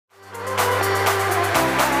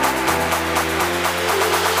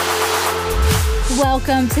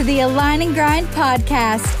Welcome to the Align and Grind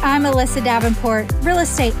podcast. I'm Alyssa Davenport, real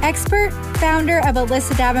estate expert, founder of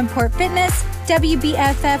Alyssa Davenport Fitness,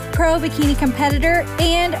 WBFF pro bikini competitor,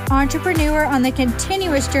 and entrepreneur on the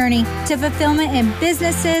continuous journey to fulfillment in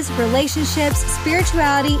businesses, relationships,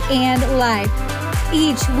 spirituality, and life.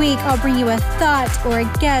 Each week, I'll bring you a thought or a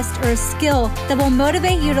guest or a skill that will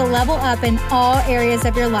motivate you to level up in all areas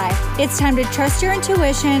of your life. It's time to trust your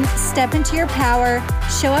intuition, step into your power,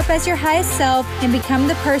 show up as your highest self, and become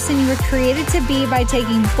the person you were created to be by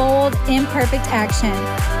taking bold, imperfect action.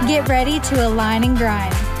 Get ready to align and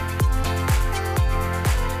grind.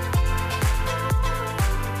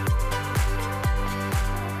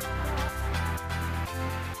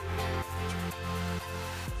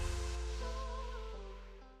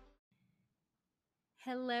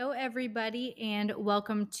 Hello, everybody, and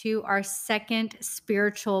welcome to our second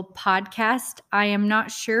spiritual podcast. I am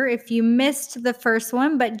not sure if you missed the first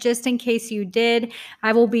one, but just in case you did,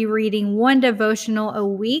 I will be reading one devotional a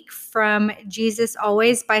week from Jesus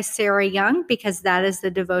Always by Sarah Young, because that is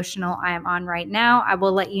the devotional I am on right now. I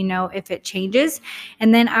will let you know if it changes,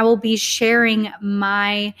 and then I will be sharing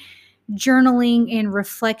my journaling and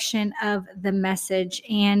reflection of the message.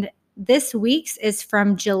 And this week's is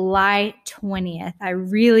from July 20th. I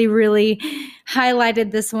really highlighted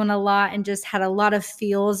this one a lot and just had a lot of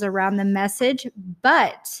feels around the message.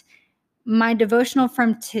 But my devotional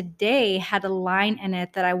from today had a line in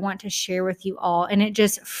it that I want to share with you all. And it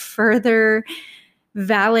just further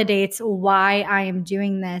validates why I am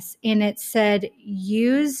doing this. And it said,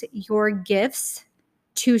 use your gifts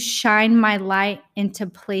to shine my light into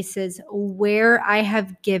places where I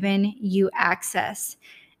have given you access.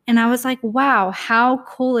 And I was like, wow, how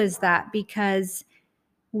cool is that? Because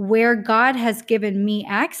where God has given me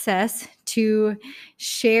access to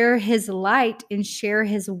share his light and share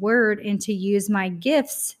his word and to use my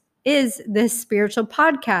gifts is this spiritual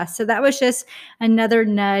podcast. So that was just another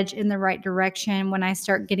nudge in the right direction. When I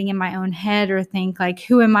start getting in my own head or think like,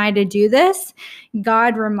 who am I to do this?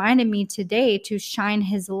 God reminded me today to shine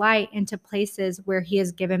his light into places where he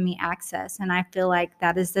has given me access. And I feel like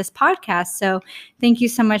that is this podcast. So thank you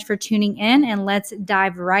so much for tuning in, and let's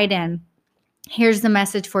dive right in. Here's the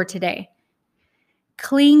message for today.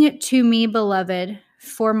 Cling to me, beloved,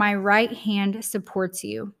 for my right hand supports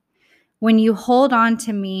you. When you hold on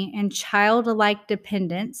to me in childlike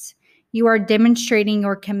dependence, you are demonstrating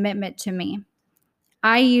your commitment to me.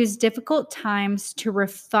 I use difficult times to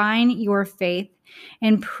refine your faith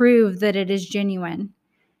and prove that it is genuine.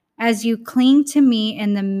 As you cling to me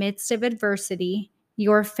in the midst of adversity,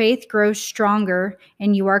 your faith grows stronger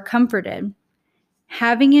and you are comforted.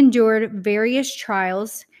 Having endured various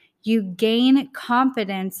trials, you gain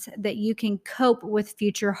confidence that you can cope with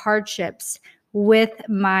future hardships with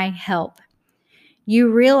my help. You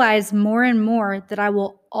realize more and more that I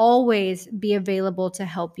will always be available to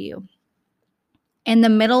help you. In the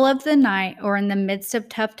middle of the night or in the midst of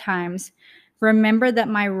tough times, remember that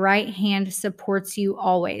my right hand supports you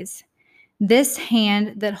always. This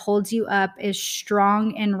hand that holds you up is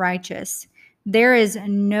strong and righteous. There is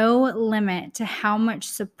no limit to how much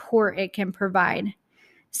support it can provide.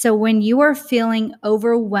 So when you are feeling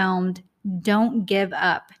overwhelmed, don't give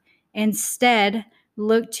up. Instead,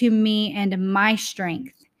 look to me and my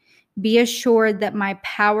strength. Be assured that my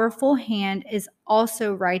powerful hand is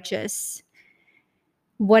also righteous.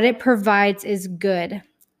 What it provides is good.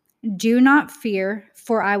 Do not fear,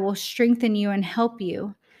 for I will strengthen you and help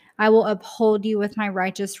you. I will uphold you with my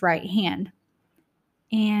righteous right hand.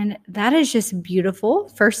 And that is just beautiful,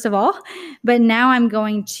 first of all. But now I'm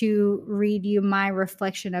going to read you my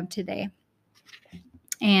reflection of today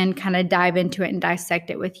and kind of dive into it and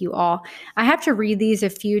dissect it with you all. I have to read these a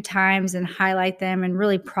few times and highlight them and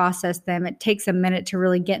really process them. It takes a minute to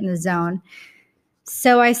really get in the zone.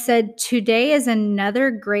 So I said, today is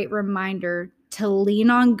another great reminder to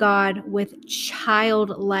lean on God with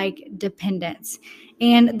childlike dependence.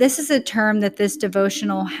 And this is a term that this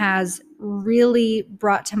devotional has really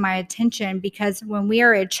brought to my attention, because when we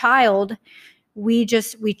are a child, we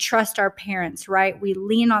trust our parents, right? We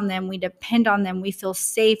lean on them, we depend on them, we feel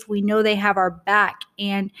safe, we know they have our back,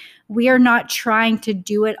 and we are not trying to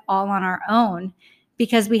do it all on our own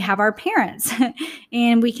because we have our parents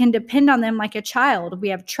and we can depend on them like a child. We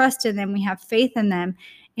have trust in them, we have faith in them.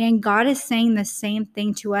 And God is saying the same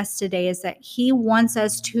thing to us today, is that he wants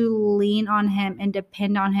us to lean on him and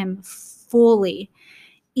depend on him fully,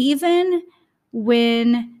 even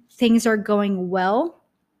when things are going well.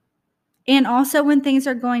 And also when things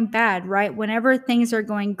are going bad, right? Whenever things are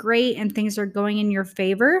going great and things are going in your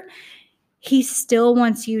favor, He still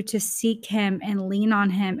wants you to seek him and lean on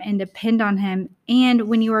him and depend on him. And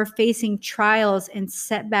when you are facing trials and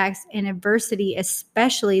setbacks and adversity,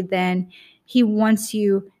 especially then, he wants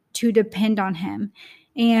you to depend on him.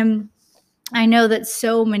 And I know that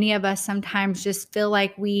so many of us sometimes just feel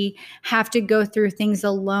like we have to go through things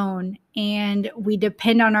alone and we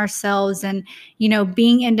depend on ourselves. And,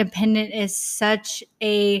 being independent is such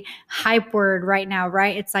a hype word right now,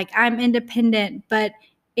 right? It's like, I'm independent, but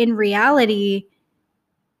in reality,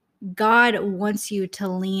 God wants you to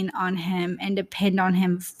lean on him and depend on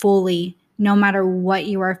him fully, no matter what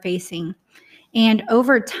you are facing. And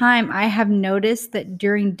over time, I have noticed that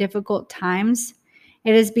during difficult times,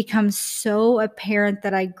 it has become so apparent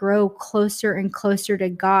that I grow closer and closer to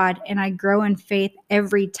God, and I grow in faith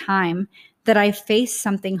every time that I face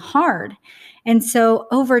something hard. And so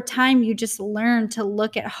over time, you just learn to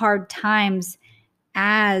look at hard times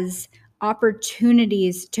as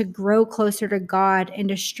opportunities to grow closer to God and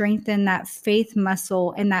to strengthen that faith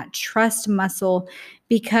muscle and that trust muscle,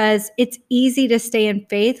 because it's easy to stay in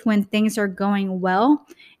faith when things are going well.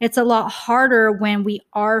 It's a lot harder when we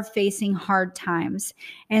are facing hard times.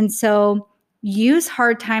 And so use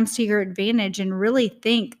hard times to your advantage and really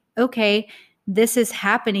think, okay, this is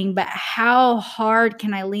happening, but how hard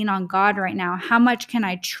can I lean on God right now? How much can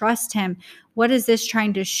I trust him? What is this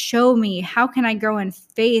trying to show me? How can I grow in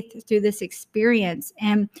faith through this experience?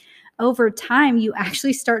 And over time, you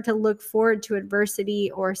actually start to look forward to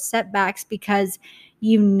adversity or setbacks because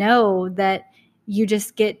you know that you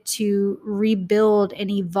just get to rebuild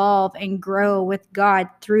and evolve and grow with God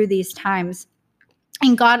through these times.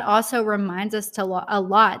 And God also reminds us a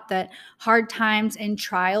lot that hard times and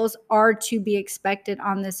trials are to be expected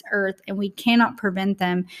on this earth, and we cannot prevent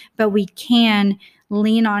them, but we can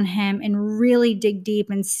lean on him and really dig deep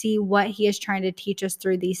and see what he is trying to teach us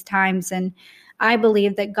through these times. And I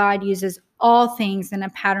believe that God uses all things in a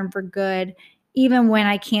pattern for good, even when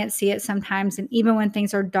I can't see it sometimes. And even when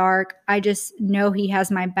things are dark, I just know he has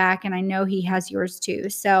my back, and I know he has yours too.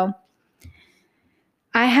 So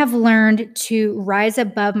I have learned to rise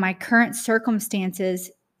above my current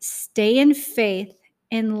circumstances, stay in faith,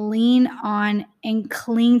 and lean on and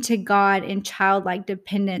cling to God in childlike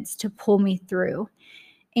dependence to pull me through.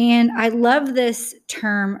 And I love this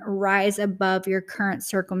term, rise above your current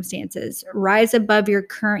circumstances, rise above your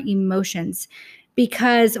current emotions,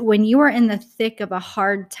 because when you are in the thick of a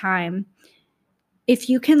hard time, if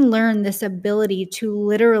you can learn this ability to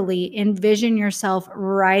literally envision yourself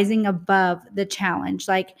rising above the challenge,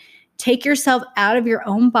 like take yourself out of your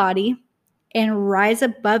own body and rise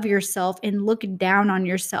above yourself and look down on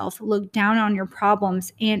yourself, look down on your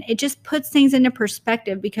problems. And it just puts things into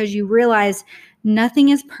perspective because you realize nothing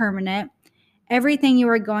is permanent. Everything you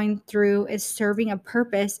are going through is serving a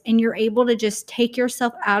purpose, and you're able to just take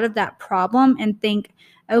yourself out of that problem and think,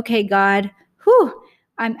 okay, God,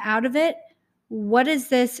 I'm out of it. What is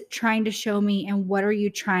this trying to show me, and what are you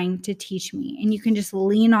trying to teach me? And you can just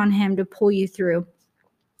lean on him to pull you through.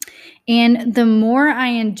 And the more I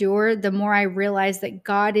endure, the more I realize that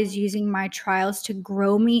God is using my trials to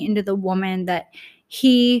grow me into the woman that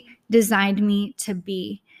he designed me to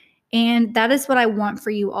be. And that is what I want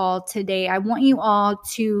for you all today. I want you all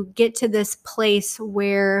to get to this place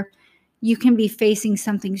where you can be facing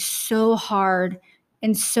something so hard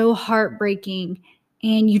and so heartbreaking,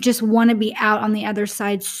 and you just want to be out on the other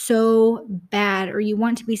side so bad, or you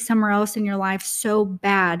want to be somewhere else in your life so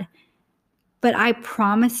bad. But I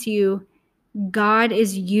promise you, God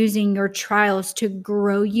is using your trials to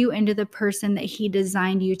grow you into the person that he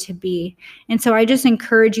designed you to be. And so I just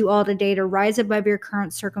encourage you all today to rise above your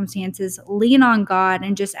current circumstances, lean on God,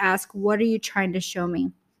 and just ask, what are you trying to show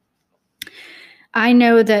me? I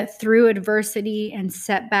know that through adversity and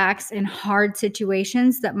setbacks and hard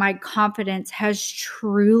situations that my confidence has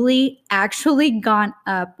truly actually gone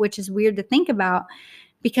up, which is weird to think about,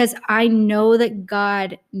 because I know that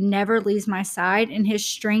God never leaves my side and his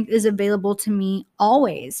strength is available to me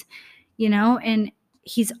always, and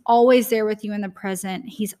he's always there with you in the present.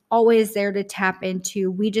 He's always there to tap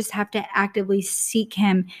into. We just have to actively seek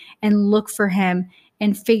him and look for him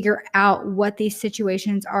and figure out what these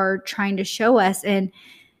situations are trying to show us. And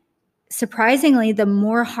surprisingly, the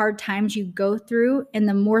more hard times you go through and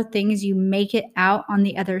the more things you make it out on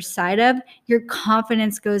the other side of, your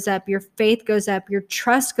confidence goes up, your faith goes up, your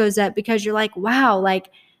trust goes up, because you're like, wow, like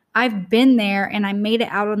I've been there and I made it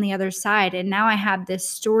out on the other side. And now I have this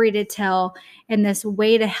story to tell and this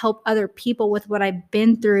way to help other people with what I've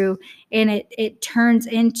been through. And it turns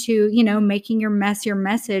into, making your mess your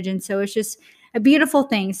message. And so it's just a beautiful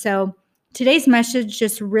thing. So Today's message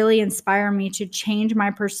just really inspired me to change my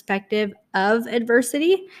perspective of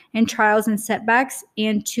adversity and trials and setbacks,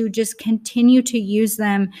 and to just continue to use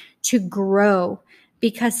them to grow.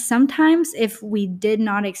 Because sometimes if we did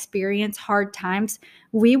not experience hard times,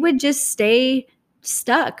 we would just stay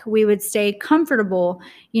stuck. We would stay comfortable.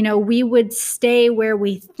 We would stay where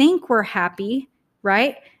we think we're happy,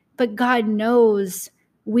 right? But God knows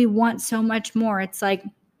we want so much more. It's like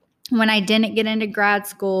when I didn't get into grad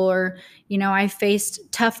school, or, I faced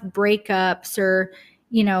tough breakups, or,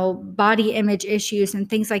 body image issues and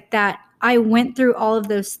things like that. I went through all of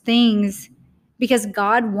those things because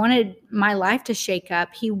God wanted my life to shake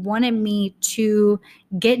up. He wanted me to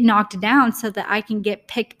get knocked down so that I can get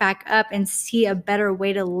picked back up and see a better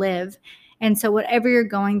way to live. And so whatever you're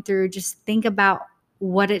going through, just think about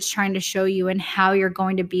what it's trying to show you and how you're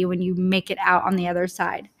going to be when you make it out on the other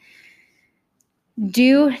side.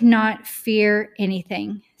 Do not fear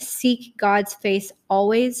anything. Seek God's face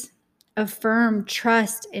always. Affirm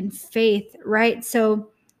trust and faith, right? So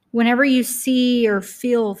whenever you see or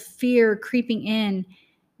feel fear creeping in,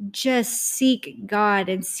 just seek God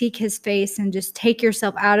and seek his face, and just take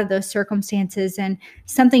yourself out of those circumstances. And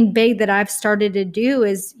something big that I've started to do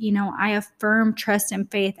is, I affirm trust and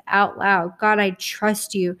faith out loud. God, I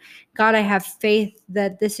trust you. God, I have faith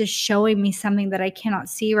that this is showing me something that I cannot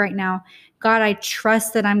see right now. God, I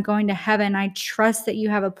trust that I'm going to heaven. I trust that you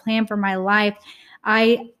have a plan for my life.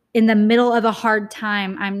 In the middle of a hard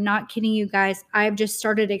time, I'm not kidding you guys, I've just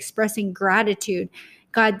started expressing gratitude.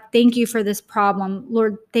 God, thank you for this problem.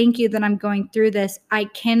 Lord, thank you that I'm going through this. I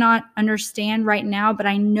cannot understand right now, but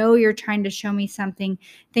I know you're trying to show me something.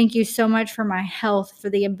 Thank you so much for my health, for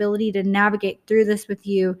the ability to navigate through this with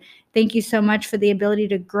you. Thank you so much for the ability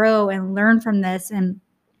to grow and learn from this. And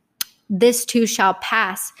this too shall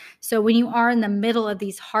pass. So when you are in the middle of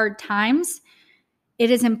these hard times,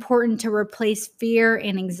 it is important to replace fear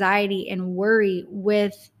and anxiety and worry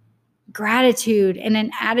with gratitude and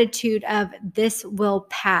an attitude of this will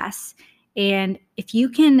pass. And if you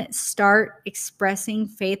can start expressing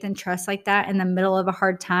faith and trust like that in the middle of a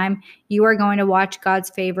hard time, you are going to watch God's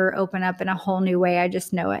favor open up in a whole new way. I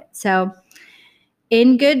just know it. So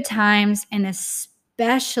in good times, and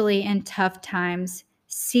especially in tough times,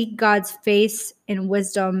 seek God's face and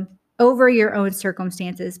wisdom over your own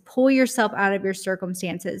circumstances. Pull yourself out of your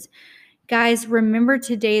circumstances. Guys, remember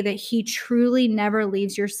today that he truly never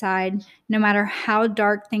leaves your side, no matter how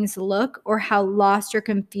dark things look or how lost or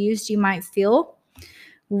confused you might feel.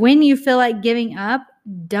 When you feel like giving up,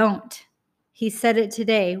 don't. He said it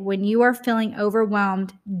today. When you are feeling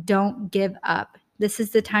overwhelmed, don't give up. This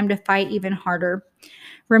is the time to fight even harder.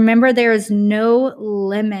 Remember, there is no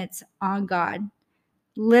limits on God.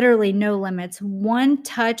 Literally no limits. One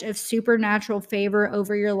touch of supernatural favor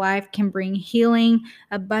over your life can bring healing,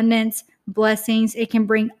 abundance, blessings. It can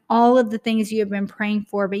bring all of the things you have been praying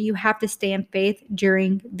for, but you have to stay in faith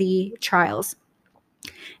during the trials.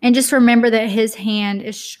 And just remember that his hand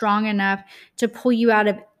is strong enough to pull you out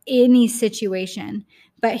of any situation,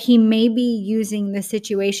 but he may be using the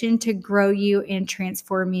situation to grow you and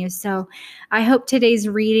transform you. So I hope today's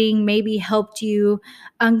reading maybe helped you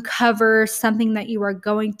uncover something that you are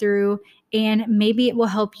going through, and maybe it will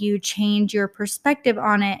help you change your perspective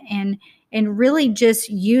on it, and really just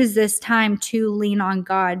use this time to lean on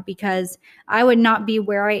God, because I would not be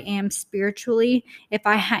where I am spiritually if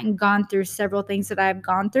I hadn't gone through several things that I've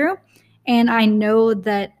gone through. And I know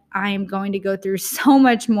that I am going to go through so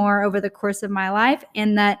much more over the course of my life,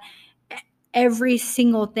 and that every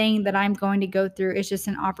single thing that I'm going to go through is just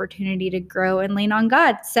an opportunity to grow and lean on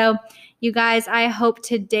God. So you guys, I hope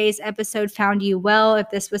today's episode found you well. If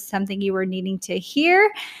this was something you were needing to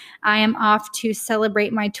hear, I am off to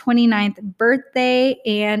celebrate my 29th birthday.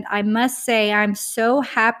 And I must say, I'm so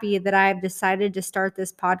happy that I've decided to start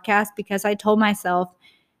this podcast, because I told myself,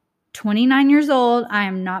 29 years old, I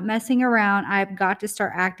am not messing around. I've got to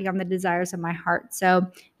start acting on the desires of my heart. So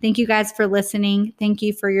thank you guys for listening. Thank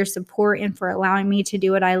you for your support and for allowing me to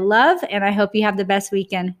do what I love. And I hope you have the best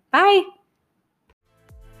weekend. Bye.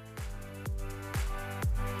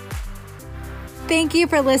 Thank you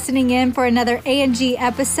for listening in for another A&G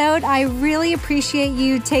episode. I really appreciate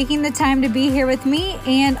you taking the time to be here with me,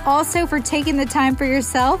 and also for taking the time for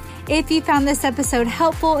yourself. If you found this episode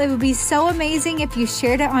helpful, it would be so amazing if you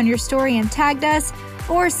shared it on your story and tagged us,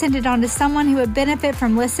 or sent it on to someone who would benefit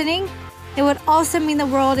from listening. It would also mean the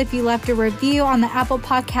world if you left a review on the Apple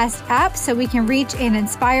Podcast app, so we can reach and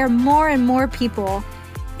inspire more and more people.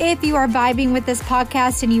 If you are vibing with this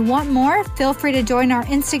podcast and you want more, feel free to join our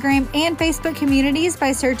Instagram and Facebook communities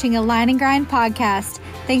by searching Align and Grind Podcast.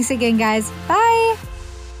 Thanks again, guys. Bye.